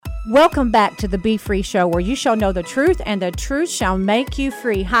Welcome back to the Be Free Show, where you shall know the truth, and the truth shall make you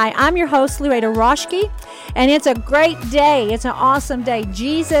free. Hi, I'm your host, Lueda Roschke, and it's a great day. It's an awesome day.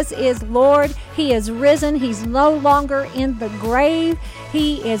 Jesus is Lord. He is risen. He's no longer in the grave.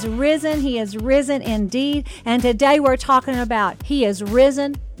 He is risen. He is risen indeed. And today we're talking about He is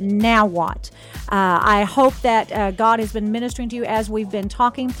risen. Now what? I hope that God has been ministering to you as we've been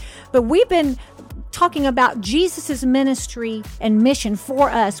talking, but we've been talking about Jesus' ministry and mission for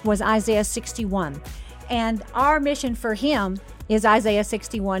us was Isaiah 61. And our mission for him is Isaiah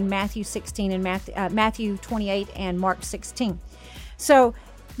 61, Matthew 16, and Matthew 28, and Mark 16. So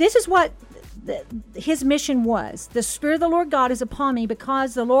this is what his mission was. The Spirit of the Lord God is upon me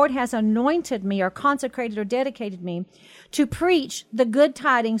because the Lord has anointed me or consecrated or dedicated me to preach the good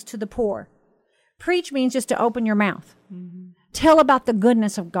tidings to the poor. Preach means just to open your mouth. Mm-hmm. Tell about the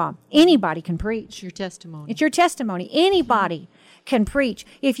goodness of God. Anybody can preach. It's your testimony. It's your testimony. Anybody can preach.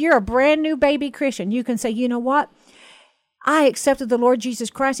 If you're a brand new baby Christian, you can say, you know what? I accepted the Lord Jesus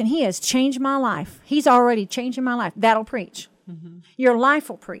Christ and He has changed my life. He's already changing my life. That'll preach. Mm-hmm. Your life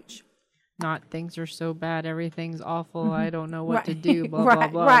will preach. Not things are so bad, everything's awful, I don't know what to do, blah, right, blah,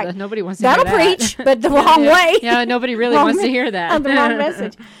 blah. Right. Nobody wants to That'll hear that. preach, but the wrong way. Yeah, nobody really wants to hear that. The wrong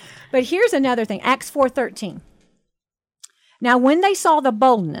message. But here's another thing, Acts 4:13. Now, when they saw the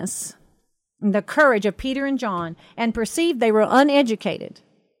boldness and the courage of Peter and John and perceived they were uneducated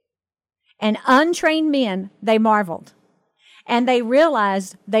and untrained men, they marveled. And they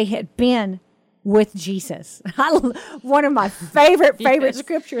realized they had been with Jesus. One of my favorite Yes.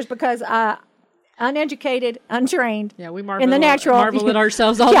 scriptures because uneducated, untrained. Yeah, we marvel, in the natural, marvel at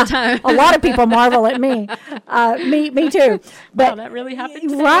ourselves all the time. A lot of people marvel at me. Me too. But, wow, that really happened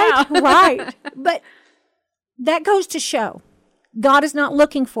today. Right, Wow. right. But that goes to show God is not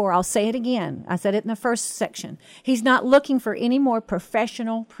looking for, I'll say it again, I said it in the first section, He's not looking for any more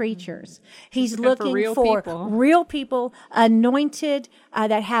professional preachers. He's looking for real people, anointed,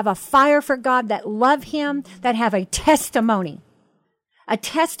 that have a fire for God, that love Him, that have a testimony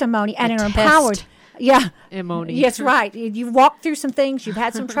and are empowered. Yeah. Yes, right. You've walked through some things, you've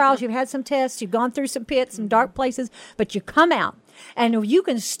had some trials, you've had some tests, you've gone through some pits, some dark places, but you come out. And you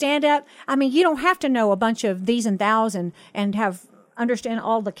can stand up. I mean, you don't have to know a bunch of these and thous and understand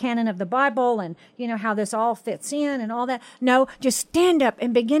all the canon of the Bible and, you know, how this all fits in and all that. No, just stand up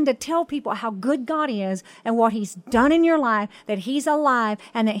and begin to tell people how good God is and what He's done in your life, that He's alive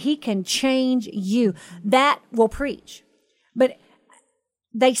and that He can change you. That will preach. But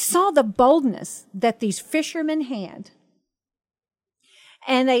they saw the boldness that these fishermen had,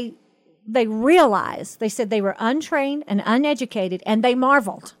 and they realized, they said they were untrained and uneducated, and they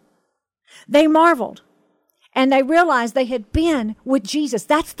marveled. They marveled. And they realized they had been with Jesus.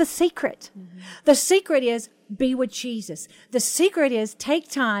 That's the secret. Mm-hmm. The secret is be with Jesus. The secret is take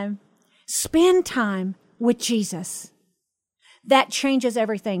time, spend time with Jesus. That changes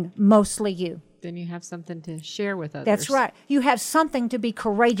everything, mostly you. Then you have something to share with others. That's right. You have something to be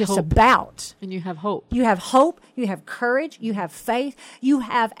courageous about. And you have hope. You have hope. You have courage. You have faith. You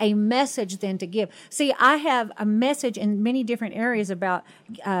have a message then to give. See, I have a message in many different areas about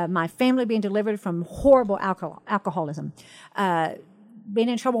my family being delivered from horrible alcoholism, being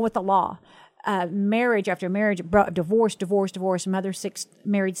in trouble with the law, marriage after marriage, divorce, mother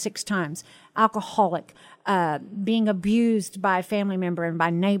married 6 times, alcoholic, being abused by a family member and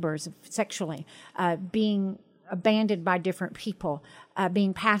by neighbors sexually, being abandoned by different people,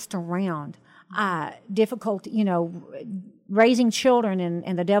 being passed around, difficult, raising children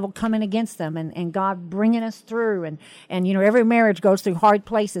and the devil coming against them and God bringing us through and every marriage goes through hard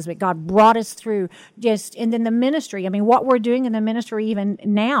places, but God brought us through and then the ministry. I mean, what we're doing in the ministry even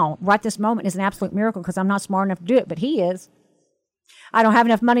now, right this moment, is an absolute miracle because I'm not smart enough to do it, but He is. I don't have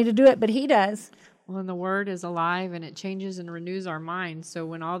enough money to do it, but He does. Well, and the Word is alive and it changes and renews our minds. So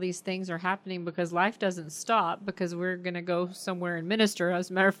when all these things are happening, because life doesn't stop, because we're going to go somewhere and minister. As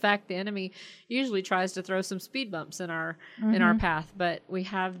a matter of fact, the enemy usually tries to throw some speed bumps in our path. But we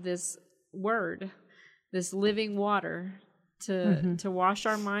have this Word, this living water to wash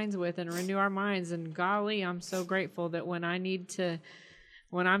our minds with and renew our minds. And golly, I'm so grateful that when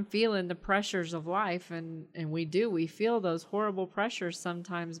I'm feeling the pressures of life, and we feel those horrible pressures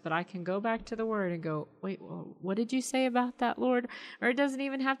sometimes, but I can go back to the Word and go, wait, well, what did you say about that, Lord? Or it doesn't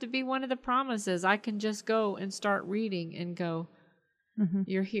even have to be one of the promises. I can just go and start reading and go,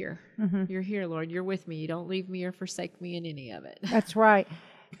 you're here. You're here, Lord. You're with me. You don't leave me or forsake me in any of it. That's right.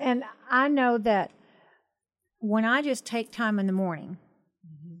 And I know that when I just take time in the morning,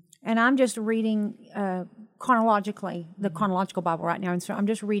 and I'm just reading chronologically, the chronological Bible right now, and so I'm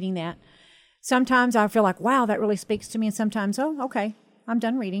just reading that. Sometimes I feel like, wow, that really speaks to me, and sometimes, oh, okay, I'm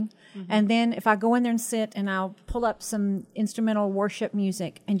done reading. And then if I go in there and sit and I'll pull up some instrumental worship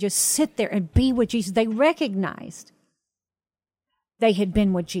music and just sit there and be with Jesus, they recognized they had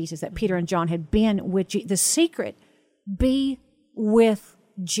been with Jesus, that Peter and John had been with Jesus. The secret, be with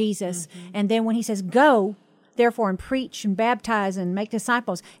Jesus. And then when he says, go, therefore, and preach and baptize and make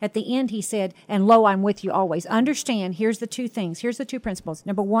disciples, at the end he said, and lo, I'm with you always. Understand, here's the two things. Here's the two principles.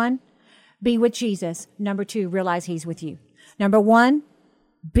 Number one, be with Jesus. Number two, realize he's with you. Number one,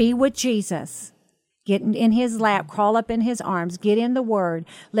 be with Jesus. Get in his lap, crawl up in his arms, get in the word,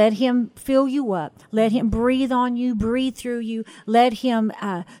 let him fill you up, let him breathe on you, breathe through you, let him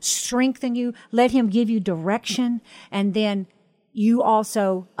strengthen you, let him give you direction, and then you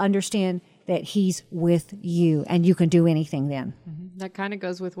also understand that he's with you and you can do anything then. That kind of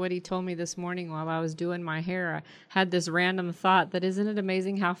goes with what he told me this morning while I was doing my hair. I had this random thought that isn't it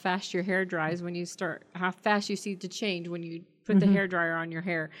amazing how fast your hair dries when you start, how fast you see to change when you put the hair dryer on your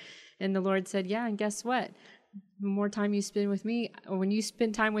hair. And the Lord said, yeah, and guess what? The more time you spend with me, or when you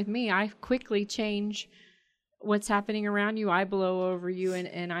spend time with me, I quickly change what's happening around you. I blow over you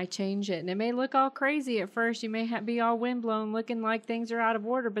and I change it. And it may look all crazy at first. You may be all windblown looking like things are out of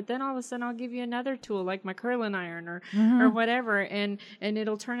order, but then all of a sudden I'll give you another tool like my curling iron or whatever. And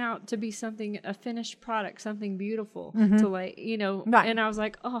it'll turn out to be something, a finished product, something beautiful to like, you know, Right. And I was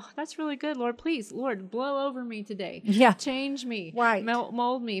like, oh, that's really good. Lord, please, Lord, blow over me today. Yeah. Change me. Right.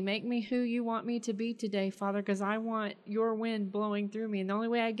 Mold me. Make me who you want me to be today, Father, because I want your wind blowing through me. And the only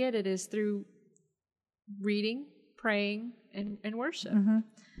way I get it is through reading, praying, and worship.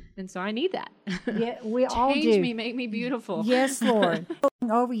 And so I need that. Yeah, we all do. Change me, make me beautiful. Yes, Lord.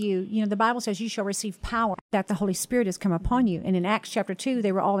 Over you, you know, the Bible says you shall receive power, that the Holy Spirit has come upon you. And in Acts chapter 2,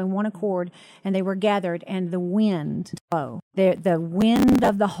 they were all in one accord and they were gathered and the wind blew. The wind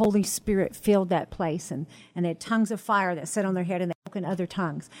of the Holy Spirit filled that place and they had tongues of fire that set on their head and they spoke in other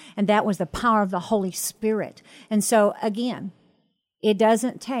tongues. And that was the power of the Holy Spirit. And so again, it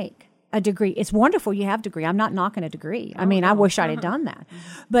doesn't take a degree. It's wonderful you have a degree. I'm not knocking a degree. I mean, I wish I'd have done that.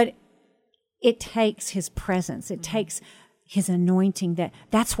 But it takes his presence. It takes his anointing.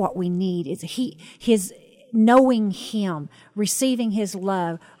 That's what we need. Is his knowing him, receiving his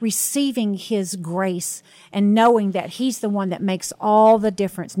love, receiving his grace, and knowing that he's the one that makes all the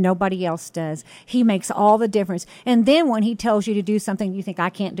difference. Nobody else does. He makes all the difference. And then when he tells you to do something, you think, I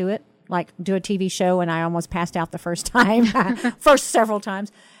can't do it. Like do a TV show and I almost passed out the first time, first several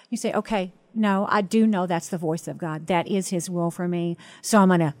times. You say, okay, no, I do know that's the voice of God. That is his will for me. So I'm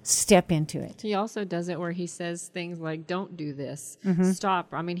going to step into it. He also does it where he says things like, don't do this. Stop.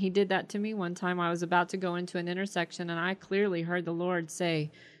 I mean, he did that to me one time. I was about to go into an intersection and I clearly heard the Lord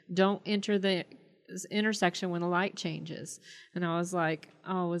say, don't enter the intersection when the light changes. And I was like,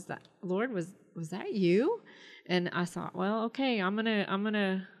 oh, was that, Lord, was that you? And I thought, well, okay, I'm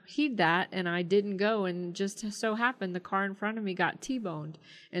gonna heed that, and I didn't go, and just so happened the car in front of me got T-boned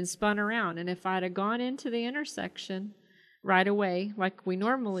and spun around, and if I'd have gone into the intersection right away like we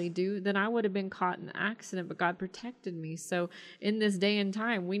normally do, then I would have been caught in an accident, but God protected me. So in this day and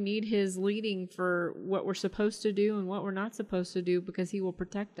time, we need his leading for what we're supposed to do and what we're not supposed to do, because he will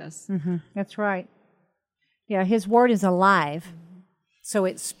protect us. That's right. Yeah, his word is alive. So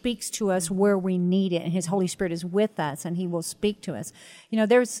it speaks to us where we need it, and his Holy Spirit is with us, and he will speak to us. You know,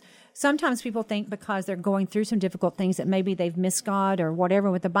 there's sometimes people think because they're going through some difficult things that maybe they've missed God or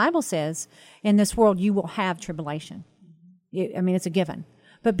whatever. What the Bible says, in this world you will have tribulation. I mean, it's a given.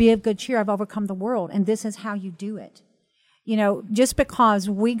 But be of good cheer, I've overcome the world, and this is how you do it. You know, just because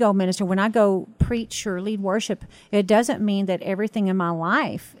we go minister, when I go preach or lead worship, it doesn't mean that everything in my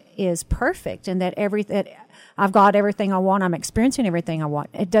life is perfect and that I've got everything I want, I'm experiencing everything I want.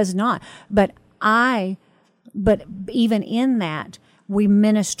 It does not. But even in that, we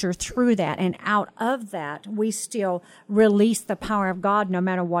minister through that, and out of that, we still release the power of God no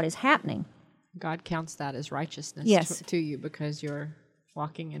matter what is happening. God counts that as righteousness to you because you're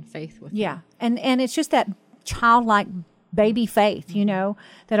walking in faith with him. And it's just that childlike baby faith, you know,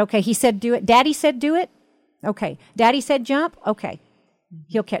 that, okay, he said do it. Daddy said do it. Okay. Daddy said jump. Okay.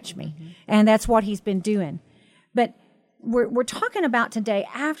 He'll catch me. And that's what he's been doing. But we're talking about today,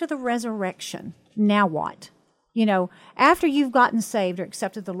 after the resurrection, now what? You know, after you've gotten saved or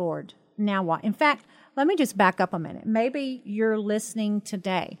accepted the Lord, now what? In fact, let me just back up a minute. Maybe you're listening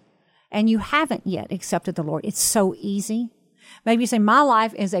today and you haven't yet accepted the Lord. It's so easy. Maybe you say, my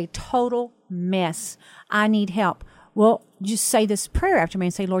life is a total mess. I need help. Well, just say this prayer after me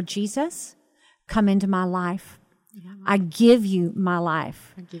and say, Lord Jesus, come into my life. I give you my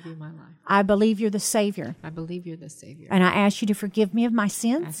life. I give you my life. I believe you're the Savior. I believe you're the Savior. And I ask you to forgive me of my I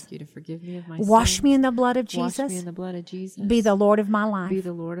sins. ask you to forgive me of my Wash sins. me in the blood of Jesus. Wash me in the blood of Jesus. Be the Lord of my life. Be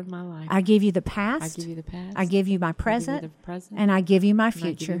the Lord of my life. I give you the I past. give you the past. I give you my I give you present. the present. And I give you my And I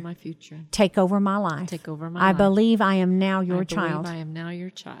give future. you my future. Take over my life. Take over my I life. believe I am now your I child. believe I am now your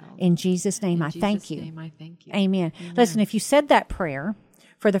child. In Jesus' name, In I Jesus' thank you. name, I thank you. Amen. Listen, if you said that prayer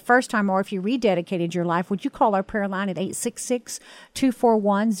for the first time or if you rededicated your life, would you call our prayer line at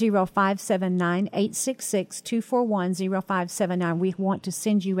 866-241-0579, 866-241-0579. We want to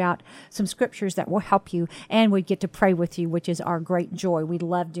send you out some scriptures that will help you, and we get to pray with you, which is our great joy. We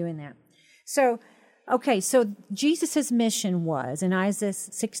love doing that. So Jesus' mission was, in Isaiah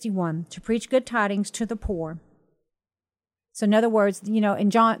 61, to preach good tidings to the poor. So in other words,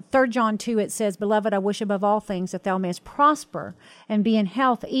 in 3 John 2, it says, Beloved, I wish above all things that thou mayest prosper and be in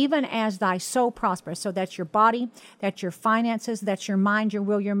health, even as thy soul prospers. So that's your body, that's your finances, that's your mind, your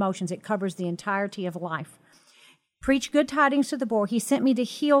will, your emotions. It covers the entirety of life. Preach good tidings to the poor. He sent me to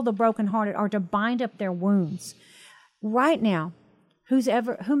heal the brokenhearted or to bind up their wounds. Right now,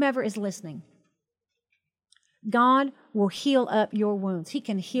 whomever is listening, God will heal up your wounds. He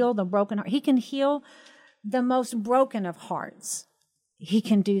can heal the broken heart. He can heal the most broken of hearts. He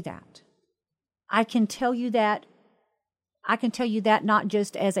can do that. I can tell you that not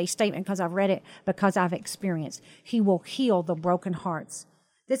just as a statement because I've read it, because I've experienced. He will heal the broken hearts.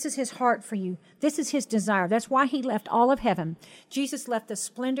 This is his heart for you. This is his desire. That's why he left all of heaven. Jesus left the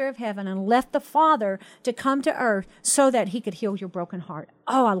splendor of heaven and left the Father to come to earth so that he could heal your broken heart.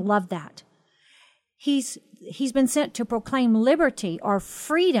 Oh, I love that. He's been sent to proclaim liberty or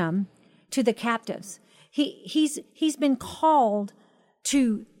freedom to the captives. He's been called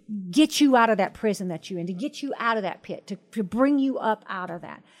to get you out of that prison that you're in, to get you out of that pit, to bring you up out of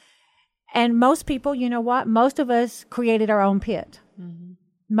that. And most people, you know what? Most of us created our own pit. Mm-hmm.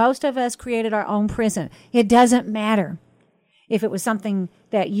 Most of us created our own prison. It doesn't matter if it was something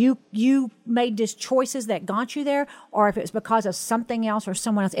that you made just choices that got you there, or if it's because of something else or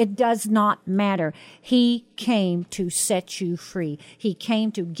someone else. It does not matter. He came to set you free. He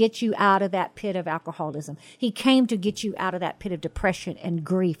came to get you out of that pit of alcoholism. He came to get you out of that pit of depression and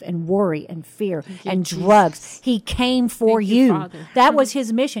grief and worry and fear and drugs. He came for you. That was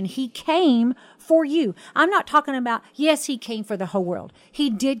his mission. He came for you. I'm not talking about, yes, he came for the whole world. He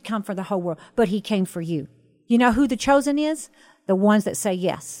did come for the whole world, but he came for you. You know who the chosen is? The ones that say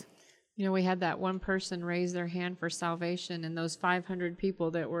yes. We had that one person raise their hand for salvation, and those 500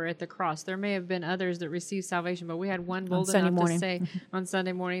 people that were at the cross. There may have been others that received salvation, but we had one bold enough to say on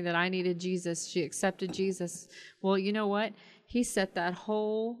Sunday morning that I needed Jesus. She accepted Jesus. Well, you know what? He set that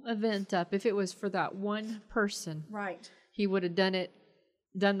whole event up. If it was for that one person, right, he would have done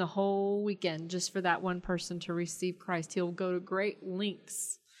the whole weekend just for that one person to receive Christ. He'll go to great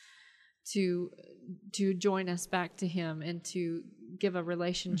lengths to join us back to him and to give a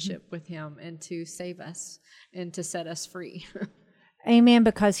relationship with him and to save us and to set us free. Amen,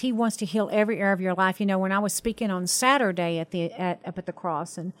 because he wants to heal every area of your life. When I was speaking on Saturday up at the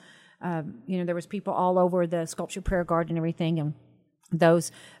cross, and there was people all over the Sculpture Prayer Garden and everything, and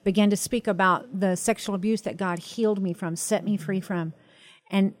those began to speak about the sexual abuse that God healed me from, set me free from.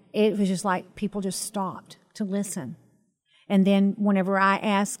 And it was just like people just stopped to listen. And then whenever I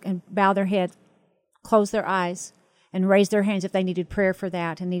ask and bow their head, close their eyes, and raise their hands if they needed prayer for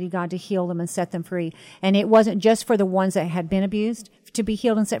that and needed God to heal them and set them free. And it wasn't just for the ones that had been abused to be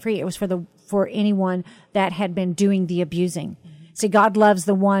healed and set free. It was for anyone that had been doing the abusing. Mm-hmm. See, God loves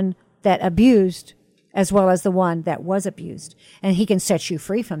the one that abused as well as the one that was abused. And he can set you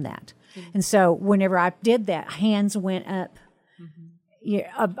free from that. Mm-hmm. And so whenever I did that, hands went up. Mm-hmm.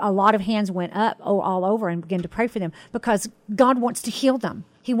 A lot of hands went up all over and began to pray for them because God wants to heal them.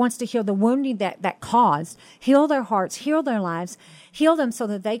 He wants to heal the wounding that caused, heal their hearts, heal their lives, heal them so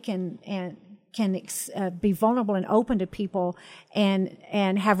that they can be vulnerable and open to people and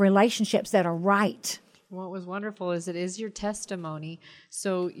have relationships that are right. What was wonderful is it is your testimony.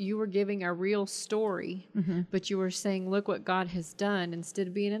 So you were giving a real story, mm-hmm. but you were saying, look what God has done. Instead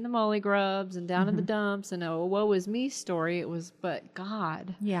of being in the molly grubs and down mm-hmm. in the dumps and woe is me story, it was, but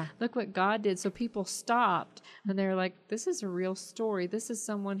God. Yeah. Look what God did. So people stopped and they're like, this is a real story. This is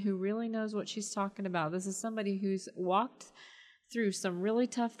someone who really knows what she's talking about. This is somebody who's walked through some really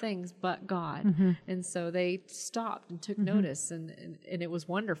tough things, but God. Mm-hmm. And so they stopped and took mm-hmm. notice and it was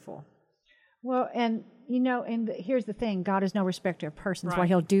wonderful. Well, and here's the thing. God is no respecter of persons. Right. What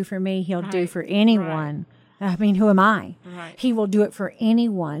he'll do for me, he'll do for anyone. Right. I mean, who am I? Right. He will do it for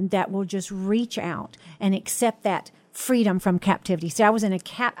anyone that will just reach out and accept that freedom from captivity. See, I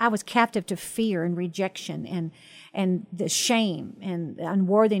was captive to fear and rejection and the shame and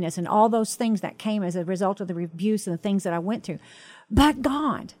unworthiness and all those things that came as a result of the abuse and the things that I went through. But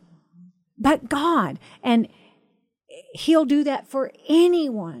God, and He'll do that for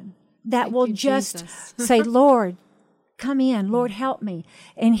anyone that will just say, Lord, come in, Lord, help me.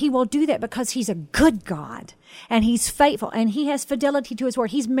 And He will do that because He's a good God and He's faithful and He has fidelity to His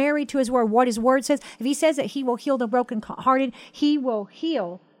word. He's married to His word. What His word says, if He says that He will heal the brokenhearted, He will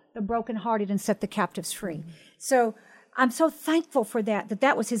heal the brokenhearted and set the captives free. So I'm so thankful for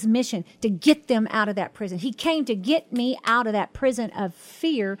that was His mission, to get them out of that prison. He came to get me out of that prison of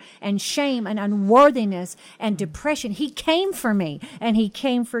fear and shame and unworthiness and depression. He came for me, and He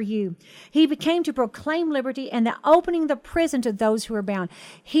came for you. He came to proclaim liberty and the opening the prison to those who are bound.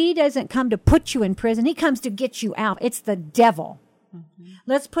 He doesn't come to put you in prison. He comes to get you out. It's the devil. Mm-hmm.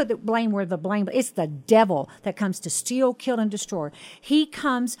 Let's put the blame where the blame, it's the devil that comes to steal, kill, and destroy. He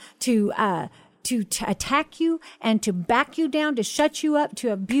comes to attack you and to back you down, to shut you up,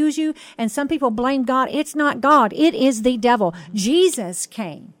 to abuse you. And some people blame God. It's not God. It is the devil. Jesus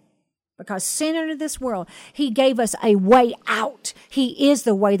came because sin entered this world. He gave us a way out. He is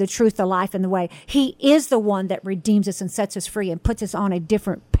the way, the truth, the life, and the way. He is the one that redeems us and sets us free and puts us on a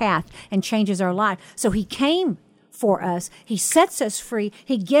different path and changes our life. So He came for us. He sets us free.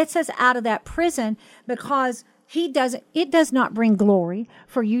 He gets us out of that prison because it does not bring glory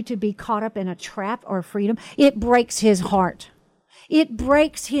for you to be caught up in a trap or freedom. It breaks His heart. It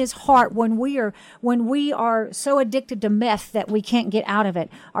breaks His heart when we are so addicted to meth that we can't get out of it.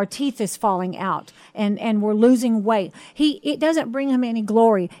 Our teeth is falling out and we're losing weight. It doesn't bring Him any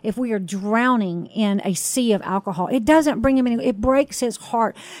glory if we are drowning in a sea of alcohol. It doesn't bring Him any, it breaks His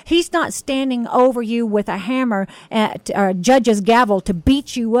heart. He's not standing over you with a hammer or a judge's gavel to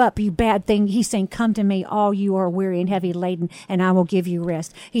beat you up, you bad thing. He's saying, come to me, all you are weary and heavy laden, and I will give you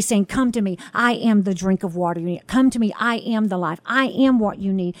rest. He's saying, come to me. I am the drink of water you need. Come to me. I am the life. I am what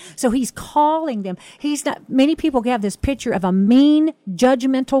you need. So He's calling them. Many people have this picture of a mean,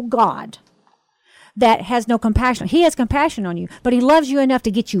 judgmental God that has no compassion. He has compassion on you, but He loves you enough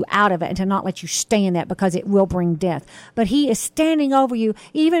to get you out of it and to not let you stay in that because it will bring death. But He is standing over you.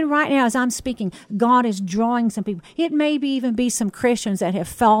 Even right now as I'm speaking, God is drawing some people. It may even be some Christians that have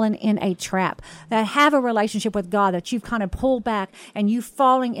fallen in a trap, that have a relationship with God, that you've kind of pulled back and you've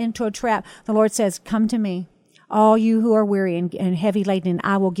fallen into a trap. The Lord says, come to me, all you who are weary and heavy laden, and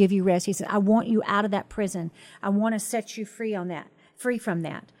I will give you rest. He said, I want you out of that prison. I want to set you free from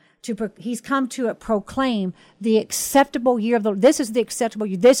that. He's come to proclaim the acceptable year of the Lord. This is the acceptable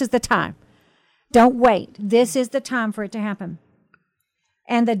year. This is the time. Don't wait. This is the time for it to happen.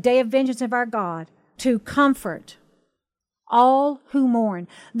 And the day of vengeance of our God, to comfort all who mourn.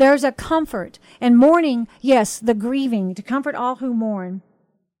 There's a comfort. And mourning, yes, the grieving, to comfort all who mourn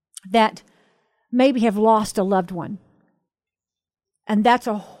that maybe have lost a loved one. And that's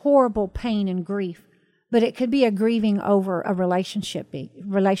a horrible pain and grief. But it could be a grieving over a relationship.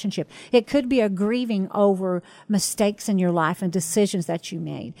 It could be a grieving over mistakes in your life and decisions that you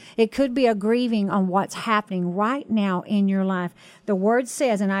made. It could be a grieving on what's happening right now in your life. The word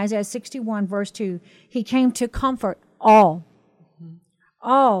says in Isaiah 61 verse 2, He came to comfort all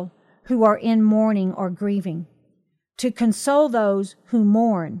who are in mourning or grieving, to console those who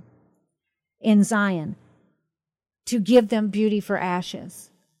mourn in Zion, to give them beauty for ashes.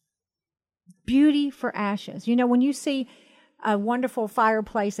 Beauty for ashes. You know, when you see a wonderful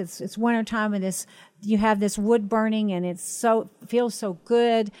fireplace, it's wintertime and you have this wood burning and feels so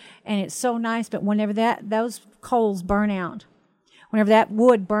good and it's so nice, but whenever those coals burn out, whenever that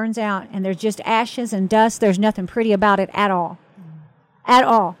wood burns out and there's just ashes and dust, there's nothing pretty about it at all. At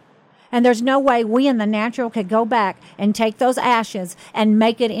all. And there's no way we in the natural could go back and take those ashes and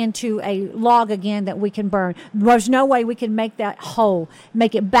make it into a log again that we can burn. There's no way we can make that whole,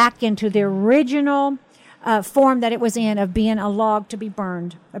 make it back into the original form that it was in, of being a log to be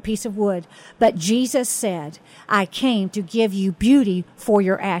burned, a piece of wood. But Jesus said, I came to give you beauty for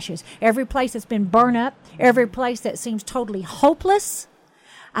your ashes. Every place that's been burned up, every place that seems totally hopeless,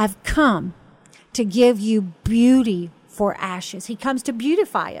 I've come to give you beauty for ashes. He comes to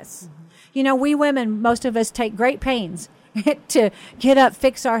beautify us. Mm-hmm. You know, we women, most of us take great pains to get up,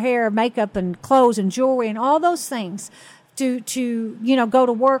 fix our hair, makeup, and clothes, and jewelry, and all those things to go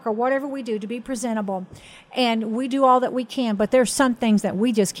to work or whatever we do to be presentable. And we do all that we can, but there's some things that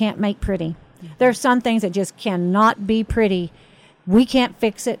we just can't make pretty. Mm-hmm. There's some things that just cannot be pretty. We can't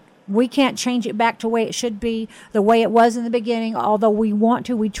fix it. We can't change it back to the way it should be, the way it was in the beginning, although we want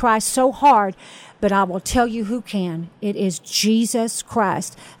to. We try so hard. But I will tell you who can. It is Jesus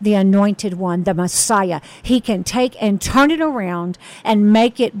Christ, the Anointed One, the Messiah. He can take and turn it around and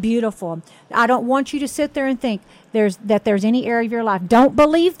make it beautiful. I don't want you to sit there and think there's any area of your life. Don't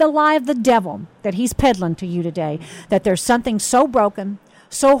believe the lie of the devil that he's peddling to you today, that there's something so broken,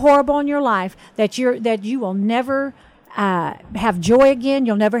 so horrible in your life that you will never have joy again.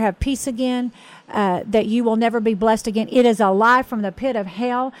 You'll never have peace again. That you will never be blessed again. It is a lie from the pit of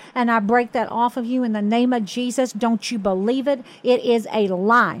hell, and I break that off of you in the name of Jesus. Don't you believe it? It is a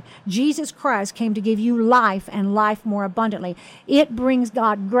lie. Jesus Christ came to give you life and life more abundantly. It brings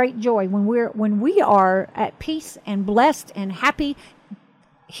God great joy when we are at peace and blessed and happy.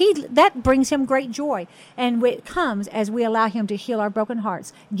 That brings him great joy. And it comes as we allow him to heal our broken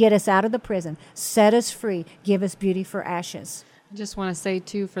hearts, get us out of the prison, set us free, give us beauty for ashes. I just want to say,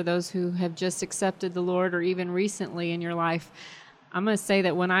 too, for those who have just accepted the Lord or even recently in your life, I'm going to say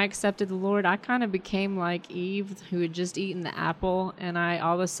that when I accepted the Lord, I kind of became like Eve, who had just eaten the apple, and I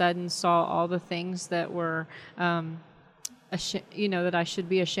all of a sudden saw all the things that were, that I should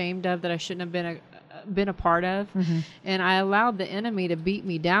be ashamed of, that I shouldn't have been a part of. Mm-hmm. And I allowed the enemy to beat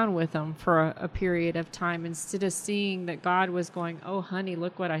me down with them for a period of time, instead of seeing that God was going, oh honey,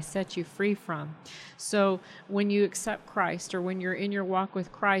 look what I set you free from. So when you accept Christ, or when you're in your walk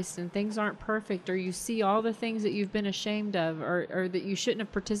with Christ and things aren't perfect, or you see all the things that you've been ashamed of, or that you shouldn't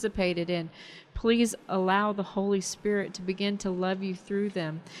have participated in, please allow the Holy Spirit to begin to love you through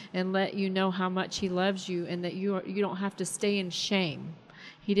them and let you know how much he loves you, and that you don't have to stay in shame.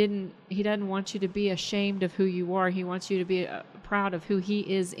 He doesn't want you to be ashamed of who you are. He wants you to be proud of who he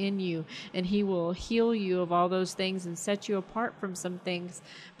is in you, and he will heal you of all those things and set you apart from some things.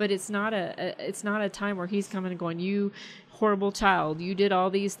 But it's not a time where he's coming and going, you horrible child, you did all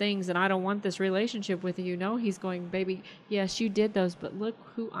these things and I don't want this relationship with you. No, he's going, baby, yes, you did those, but look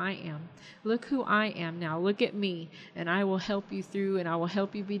who I am. Look who I am now. Look at me, and I will help you through, and I will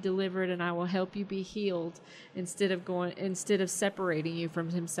help you be delivered, and I will help you be healed. Instead of separating you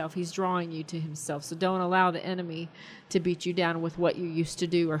from himself, he's drawing you to himself. So don't allow the enemy to beat you down with what you used to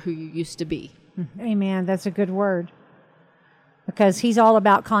do or who you used to be. Amen. That's a good word, because he's all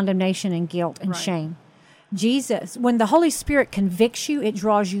about condemnation and guilt and shame. Jesus, when the Holy Spirit convicts you, it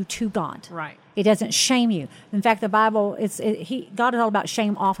draws you to God. Right. It doesn't shame you. In fact, the Bible, God is all about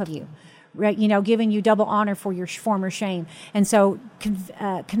shame off of you, right? Giving you double honor for your former shame. And so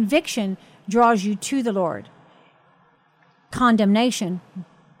conviction draws you to the Lord. Condemnation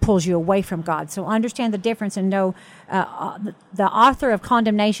pulls you away from God. So understand the difference and know the author of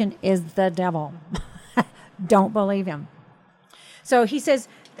condemnation is the devil. Don't believe him. So he says,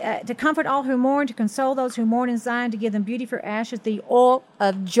 to comfort all who mourn, to console those who mourn in Zion, to give them beauty for ashes, the oil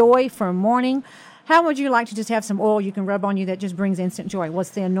of joy for mourning. How would you like to just have some oil you can rub on you that just brings instant joy? What's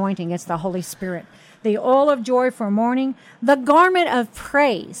the anointing? It's the Holy Spirit. The oil of joy for mourning, the garment of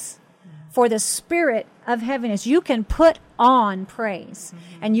praise for the spirit of heaviness. You can put on praise,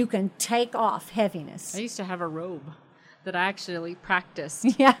 and you can take off heaviness. I used to have a robe that I actually practiced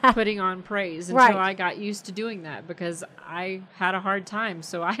putting on praise Right. until I got used to doing that, because I had a hard time.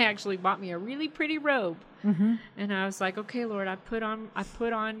 So I actually bought me a really pretty robe. Mm-hmm. And I was like, okay, Lord, I put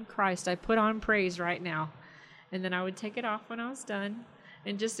on Christ. I put on praise right now. And then I would take it off when I was done.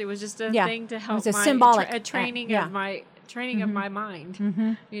 And it was just a thing to help a symbolic training of my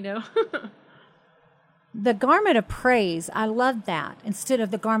mind, The garment of praise, I love that, instead of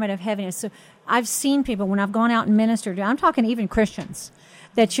the garment of heaviness. So I've seen people, when I've gone out and ministered, I'm talking even Christians,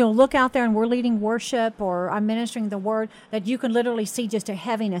 that you'll look out there and we're leading worship or I'm ministering the word, that you can literally see just a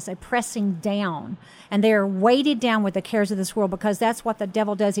heaviness, a pressing down. And they're weighted down with the cares of this world, because that's what the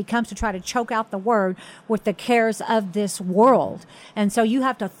devil does. He comes to try to choke out the word with the cares of this world. And so you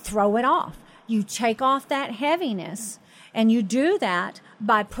have to throw it off. You take off that heaviness. And you do that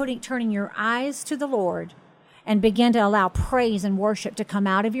by turning your eyes to the Lord and begin to allow praise and worship to come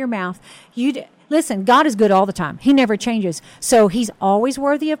out of your mouth. Listen, God is good all the time. He never changes. So he's always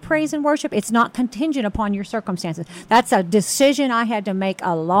worthy of praise and worship. It's not contingent upon your circumstances. That's a decision I had to make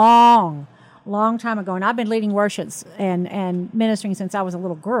a long time ago. And I've been leading worships and ministering since I was a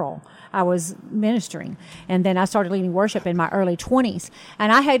little girl. I was ministering. And then I started leading worship in my early 20s.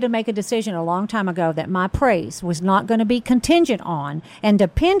 And I had to make a decision a long time ago that my praise was not going to be contingent on and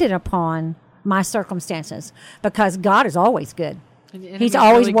dependent upon my circumstances, because God is always good. He's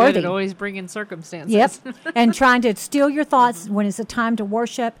always really worthy. Good at always bringing circumstances. Yep. And trying to steal your thoughts when it's a time to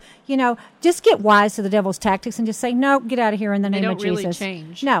worship. Just get wise to the devil's tactics and just say, no, get out of here in the name of Jesus. They don't really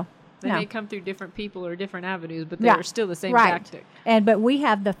change. No. They No. may come through different people or different avenues, but they Yeah. are still the same Right. tactic. But we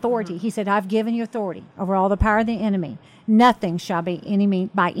have the authority. He said, I've given you authority over all the power of the enemy. Nothing shall by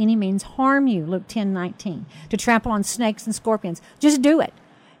any means harm you, Luke 10:19, to trample on snakes and scorpions. Just do it.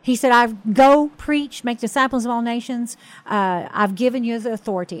 He said, go preach, make disciples of all nations. I've given you the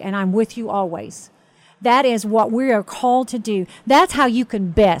authority, and I'm with you always. That is what we are called to do. That's how you can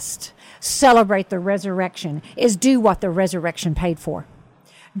best celebrate the resurrection, is do what the resurrection paid for.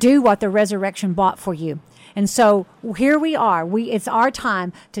 Do what the resurrection bought for you. And so here we are. It's our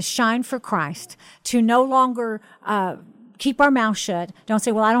time to shine for Christ, to no longer keep our mouth shut. Don't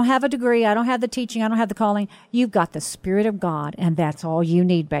say, well, I don't have a degree. I don't have the teaching. I don't have the calling. You've got the Spirit of God, and that's all you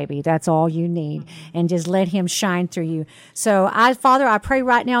need, baby. That's all you need. And just let Him shine through you. So, Father, I pray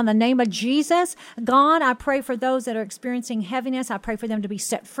right now in the name of Jesus. God, I pray for those that are experiencing heaviness. I pray for them to be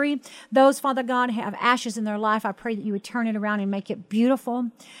set free. Those, Father God, have ashes in their life. I pray that you would turn it around and make it beautiful.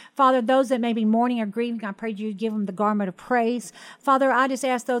 Father, those that may be mourning or grieving, I pray you would give them the garment of praise. Father, I just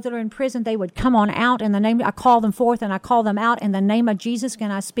ask those that are in prison, they would come on out in the name. I call them forth and I call them out in the name of Jesus.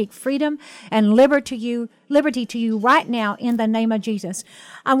 Can I speak freedom and liberty to you right now in the name of Jesus.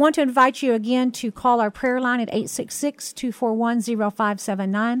 I want to invite you again to call our prayer line at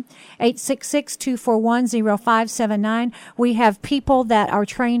 866-241-0579, 866-241-0579. We have people that are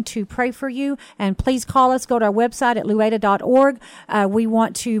trained to pray for you, and please call us. Go to our website at lueda.org. We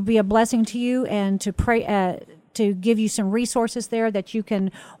want to be a blessing to you and to pray, to give you some resources there that you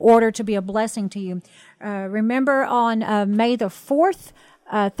can order to be a blessing to you. Remember on May the 4th,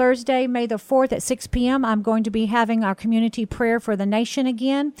 Thursday, May the 4th at 6 p.m., I'm going to be having our community prayer for the nation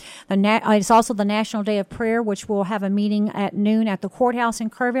again. It's also the National Day of Prayer, which we'll have a meeting at noon at the courthouse in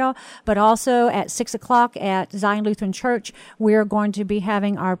Kerrville, but also at 6 o'clock at Zion Lutheran Church. We're going to be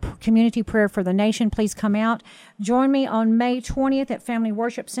having our community prayer for the nation. Please come out. Join me on May 20th at Family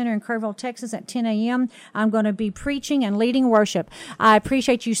Worship Center in Kerrville, Texas at 10 a.m. I'm going to be preaching and leading worship. I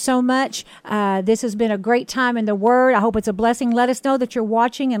appreciate you so much. This has been a great time in the Word. I hope it's a blessing. Let us know that you're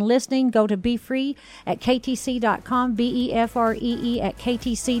watching and listening. Go to BeFree at KTC.com, BeFree at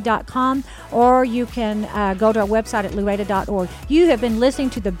KTC.com, or you can go to our website at lueda.org. You have been listening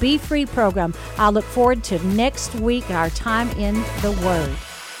to the Be Free program. I look forward to next week, our time in the Word.